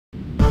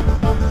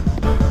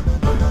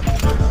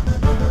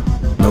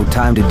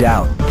Time to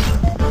doubt,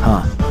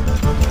 huh?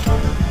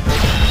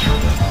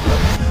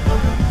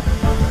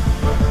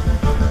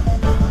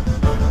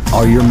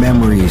 Are your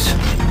memories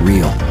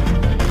real?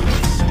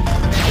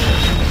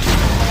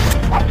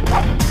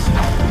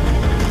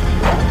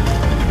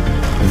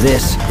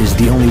 This is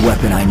the only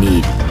weapon I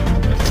need.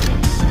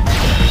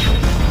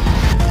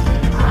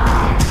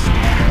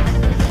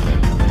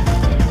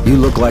 You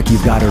look like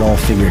you've got it all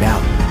figured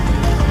out.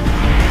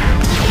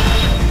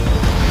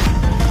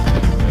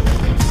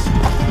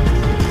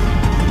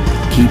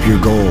 Keep your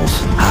goals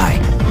high.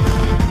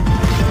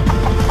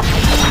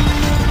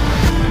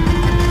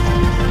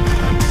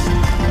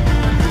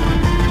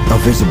 A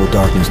visible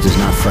darkness does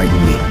not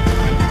frighten me.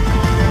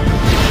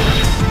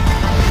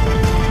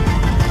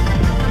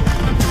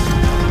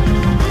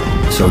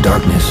 So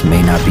darkness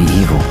may not be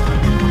evil.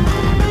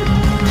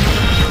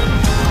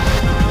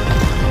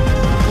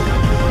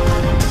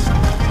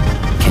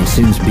 Can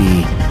sins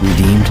be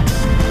redeemed?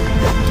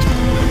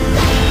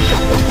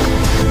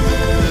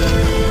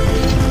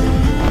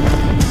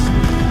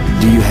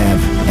 Do you have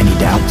any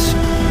doubts?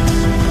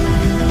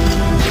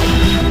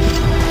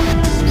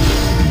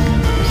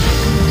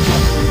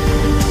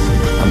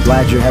 I'm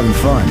glad you're having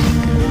fun.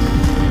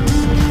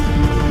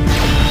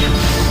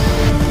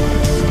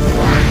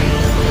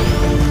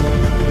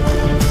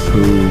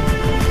 Who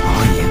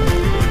are you?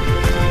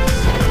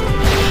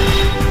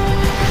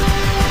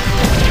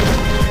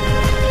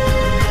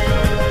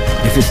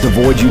 If it's the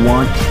void you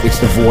want, it's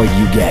the void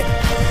you get.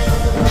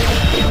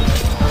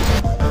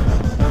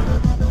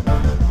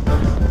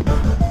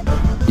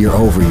 You're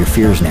over your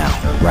fears now,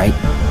 right?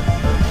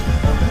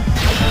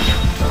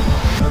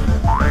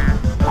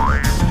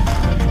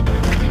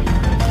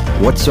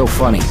 What's so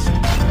funny?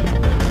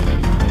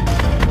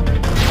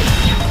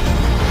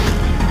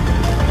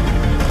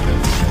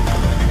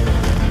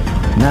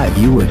 Not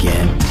you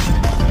again.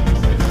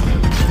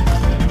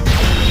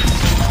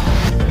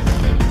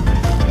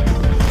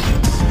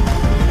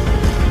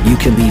 You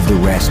can leave the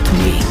rest to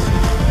me.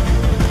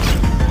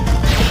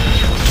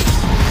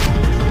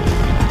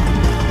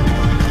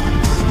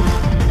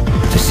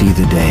 To see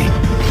the day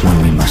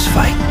when we must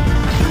fight.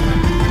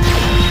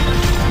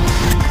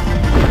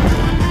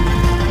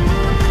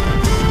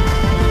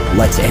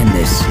 Let's end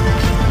this.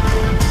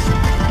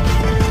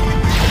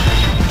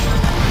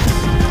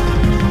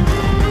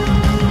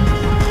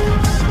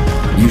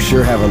 You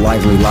sure have a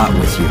lively lot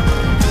with you.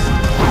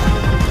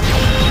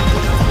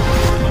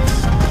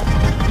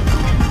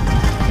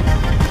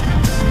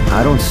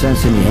 I don't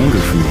sense any anger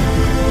from you.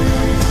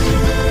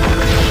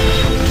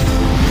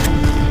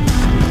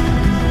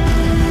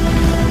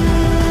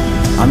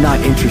 I'm not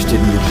interested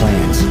in your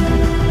plans.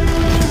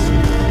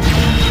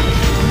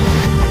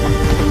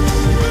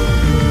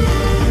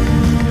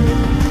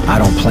 I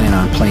don't plan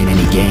on playing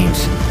any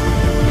games.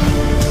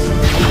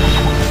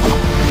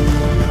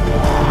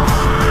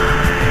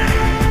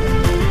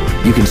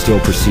 You can still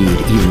proceed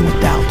even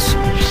with doubts.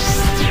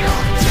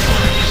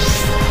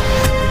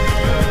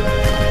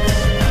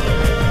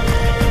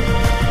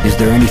 Is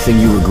there anything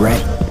you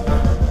regret?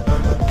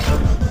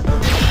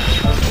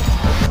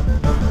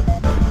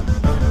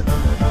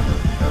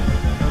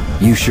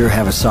 You sure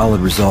have a solid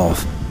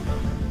resolve.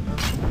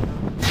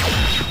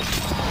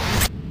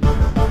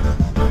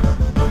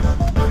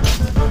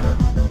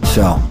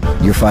 So,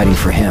 you're fighting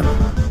for him.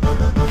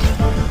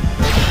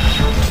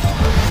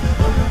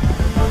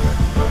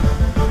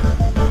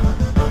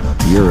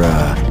 You're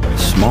a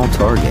small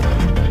target.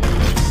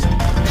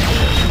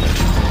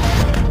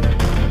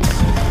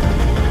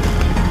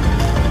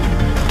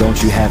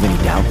 Don't you have any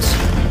doubts?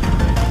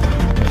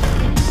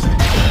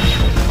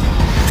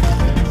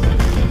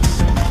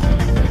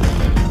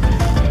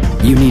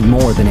 You need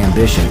more than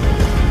ambition.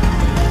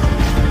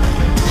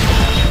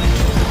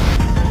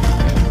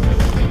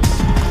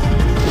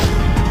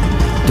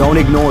 Don't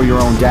ignore your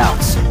own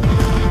doubts.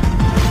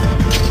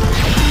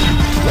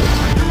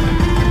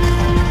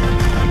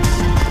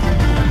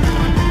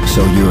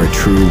 So you're a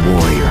true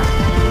warrior.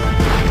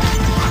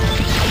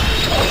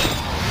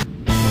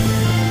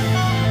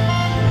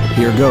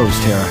 Here goes,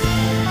 Tara.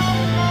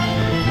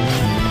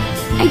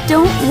 I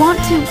don't want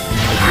to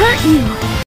hurt you.